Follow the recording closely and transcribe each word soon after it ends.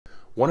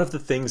One of the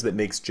things that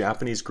makes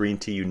Japanese green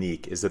tea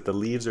unique is that the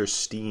leaves are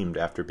steamed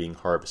after being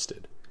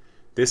harvested.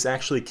 This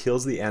actually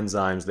kills the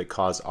enzymes that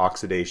cause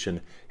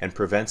oxidation and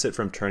prevents it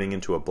from turning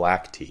into a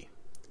black tea.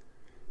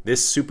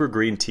 This super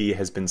green tea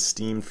has been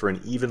steamed for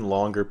an even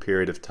longer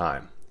period of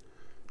time.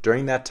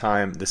 During that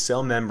time, the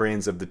cell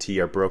membranes of the tea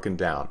are broken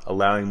down,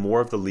 allowing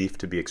more of the leaf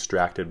to be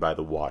extracted by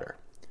the water.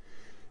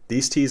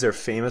 These teas are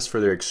famous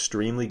for their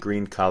extremely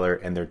green color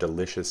and their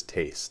delicious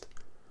taste.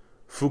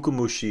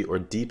 Fukumushi or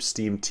deep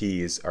steamed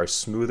teas are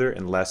smoother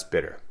and less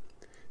bitter.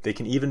 They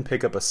can even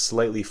pick up a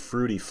slightly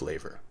fruity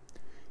flavor.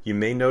 You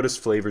may notice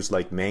flavors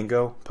like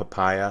mango,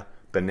 papaya,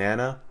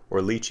 banana, or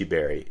lychee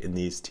berry in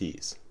these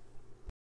teas.